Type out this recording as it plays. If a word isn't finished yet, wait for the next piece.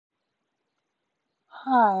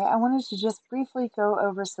Hi, I wanted to just briefly go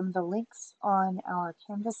over some of the links on our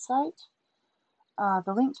Canvas site.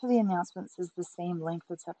 The link to the announcements is the same link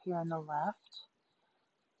that's up here on the left.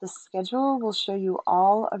 The schedule will show you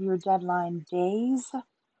all of your deadline days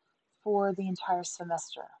for the entire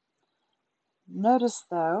semester. Notice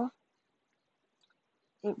though,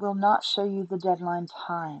 it will not show you the deadline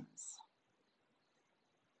times.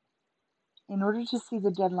 In order to see the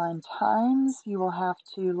deadline times, you will have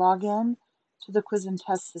to log in to the quiz and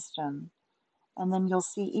test system, and then you'll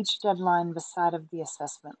see each deadline beside of the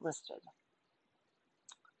assessment listed.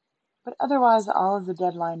 But otherwise, all of the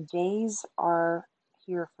deadline days are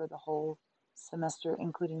here for the whole semester,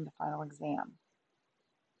 including the final exam.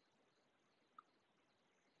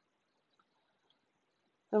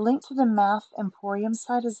 The link to the Math Emporium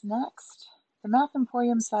site is next. The Math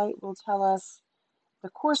Emporium site will tell us the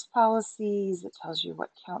course policies. It tells you what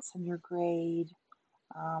counts in your grade,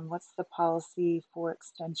 what's the policy for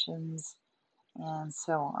extensions, and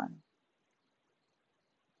so on.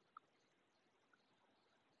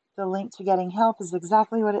 The link to getting help is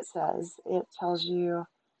exactly what it says. It tells you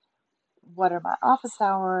what are my office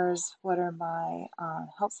hours, what are my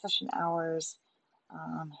help session hours,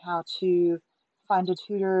 how to find a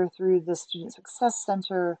tutor through the Student Success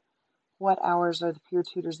Center, what hours are the peer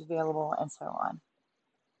tutors available, and so on.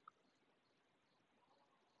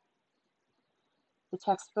 The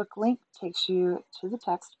textbook link takes you to the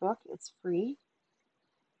textbook. It's free.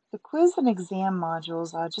 The quiz and exam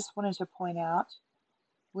modules, I just wanted to point out,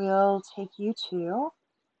 will take you to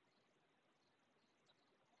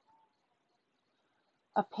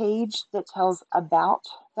a page that tells about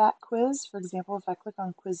that quiz. For example, if I click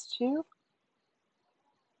on quiz 2,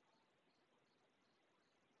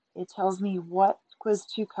 it tells me what quiz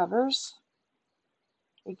 2 covers.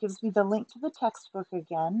 It gives me the link to the textbook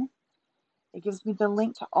again. It gives me the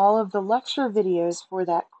link to all of the lecture videos for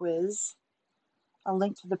that quiz, a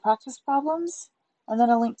link to the practice problems, and then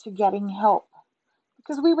a link to getting help.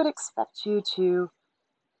 Because we would expect you to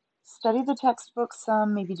study the textbook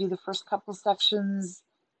some, maybe do the first couple sections,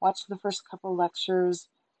 watch the first couple lectures,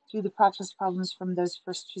 do the practice problems from those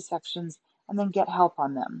first 2 sections, and then get help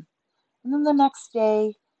on them. And then the next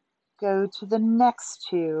day, go to the next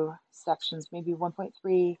 2 sections, maybe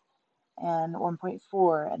 1.3 and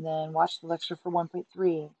 1.4, and then watch the lecture for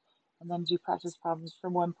 1.3, and then do practice problems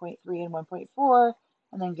from 1.3 and 1.4,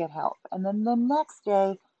 and then get help. And then the next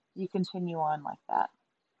day, you continue on like that.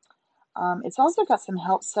 It's also got some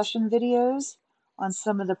help session videos on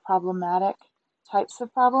some of the problematic types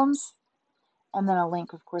of problems, and then a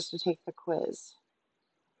link, of course, to take the quiz.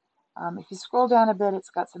 If you scroll down a bit,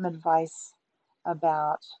 it's got some advice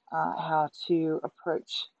about how to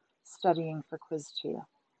approach studying for quiz 2.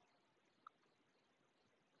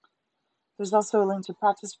 There's also a link to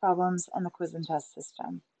practice problems and the quiz and test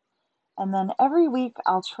system. And then every week,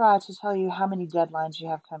 I'll try to tell you how many deadlines you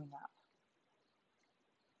have coming up.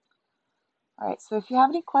 All right, so if you have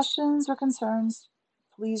any questions or concerns,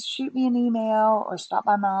 please shoot me an email or stop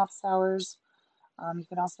by my office hours. You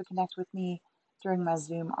can also connect with me during my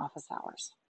Zoom office hours.